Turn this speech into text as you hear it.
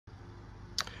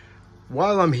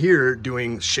while I'm here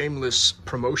doing shameless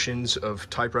promotions of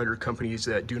typewriter companies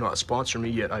that do not sponsor me,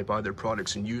 yet I buy their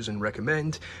products and use and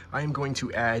recommend, I am going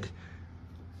to add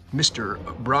Mr.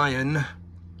 Brian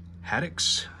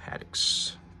Haddix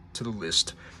to the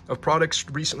list of products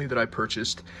recently that I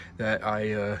purchased that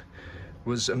I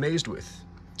was amazed with,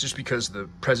 just because the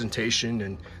presentation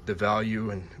and the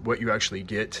value and what you actually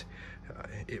get,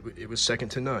 it was second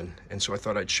to none. And so I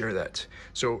thought I'd share that.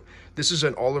 So this is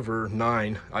an Oliver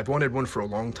 9. I've wanted one for a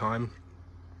long time,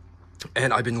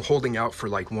 and I've been holding out for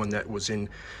like one that was in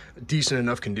decent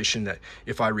enough condition that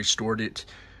if I restored it,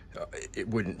 it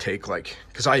wouldn't take like,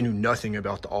 because I knew nothing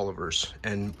about the Olivers,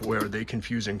 and boy are they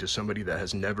confusing to somebody that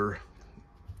has never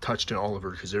touched an Oliver,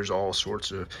 because there's all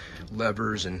sorts of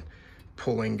levers and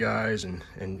pulling guys and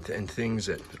things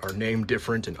that are named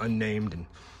different and unnamed, and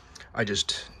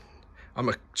I'm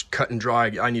a cut and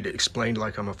dry. I need it explained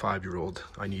like I'm a 5-year-old.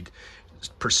 I need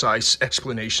precise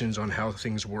explanations on how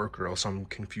things work, or else I'm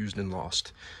confused and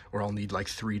lost, or I'll need like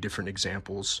 3 different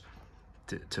examples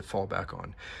to fall back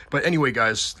on. But anyway,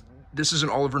 guys, this is an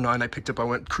Oliver 9 I picked up. I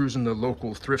went cruising the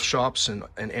local thrift shops and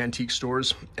antique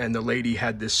stores, and the lady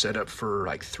had this set up for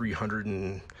like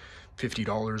 $350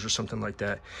 or something like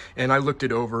that. And I looked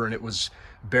it over, and it was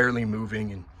barely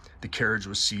moving, and the carriage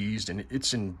was seized, and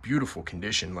it's in beautiful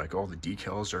condition. Like all the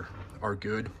decals are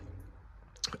good.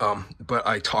 But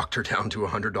I talked her down to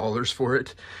 $100 for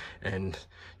it, and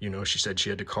you know, she said she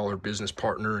had to call her business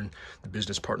partner, and the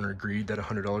business partner agreed that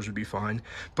 $100 would be fine.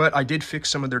 But I did fix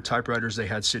some of their typewriters they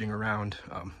had sitting around.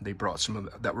 They brought some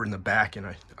of that were in the back, and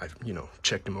I you know,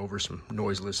 checked them over, some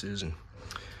noiselesses and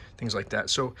things like that.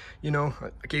 So, you know,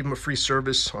 I gave them a free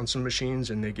service on some machines,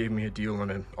 and they gave me a deal on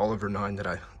an Oliver 9 that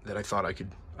I thought I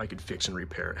could fix and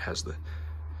repair. It has the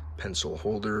pencil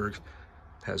holder,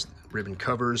 has ribbon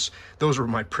covers. Those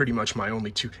were pretty much my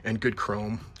only 2, and good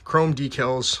chrome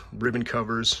decals, ribbon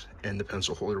covers, and the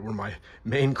pencil holder were my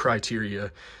main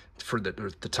criteria for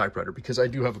the typewriter, because I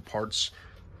do have a parts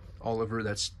Oliver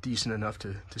that's decent enough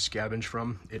to scavenge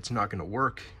from. It's not going to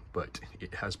work, but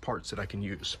it has parts that I can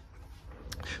use.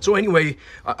 So anyway,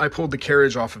 I pulled the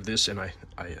carriage off of this, and I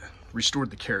restored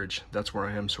the carriage. That's where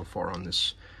I am so far on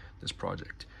this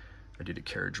project. I did a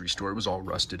carriage restore. It was all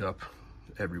rusted up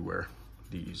everywhere,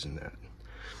 these and that.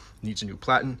 Needs a new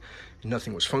platen, and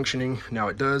nothing was functioning. Now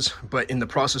it does, but in the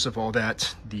process of all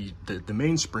that, the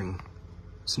mainspring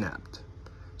snapped.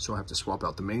 So I have to swap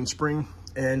out the mainspring,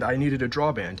 and I needed a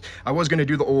drawband. I was gonna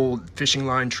do the old fishing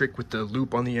line trick with the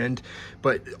loop on the end,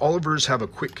 but Olivers have a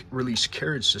quick release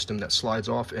carriage system that slides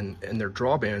off, and their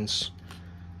drawbands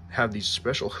have these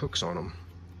special hooks on them.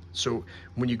 So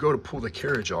when you go to pull the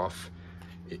carriage off,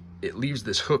 it leaves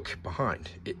this hook behind.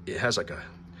 It has like a,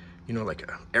 you know, like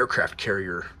a aircraft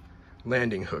carrier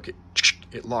landing hook.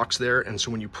 It locks there, and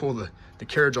so when you pull the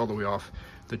carriage all the way off,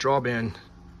 the drawband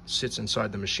sits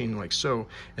inside the machine like so,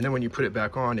 and then when you put it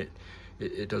back on,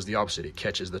 it does the opposite. It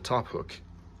catches the top hook,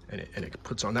 and it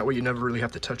puts on. That way you never really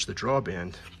have to touch the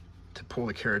drawband to pull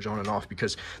the carriage on and off,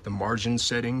 because the margin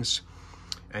settings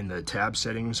and the tab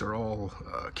settings are all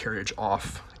carriage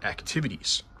off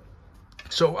activities.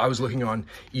 So I was looking on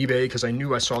eBay, because I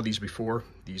knew I saw these before,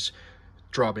 these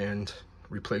drawband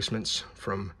replacements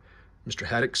from Mr.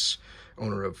 Haddix,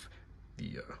 owner of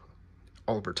the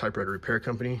Oliver Typewriter Repair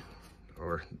Company,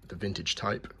 or the Vintage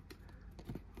Type.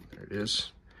 There it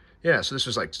is. Yeah, so this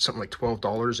was like something like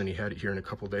 $12, and he had it here in a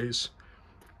couple days.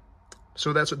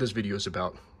 So that's what this video is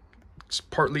about. It's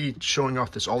partly showing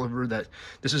off this Oliver, that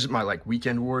this is my like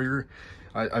weekend warrior.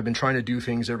 I've been trying to do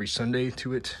things every Sunday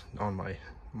to it on my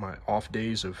off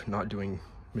days of not doing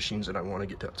machines that I want to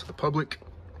get out to the public.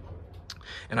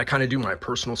 And I kind of do my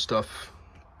personal stuff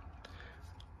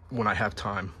when I have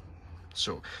time.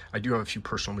 So I do have a few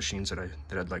personal machines that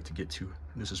I'd like to get to.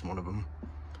 This is one of them.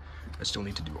 I still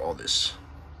need to do all this.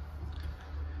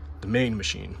 The main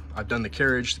machine, I've done the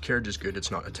carriage. The carriage is good.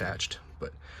 It's not attached,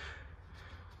 but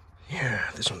yeah,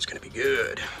 this one's gonna be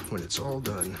good when it's all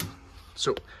done.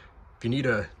 So if you need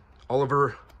a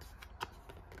Oliver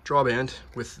drawband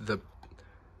with the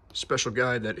special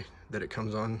guide that it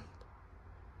comes on,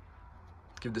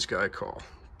 give this guy a call,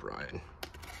 Brian.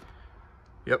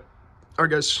 Yep. All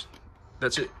right, guys,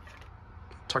 that's it.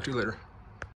 Talk to you later.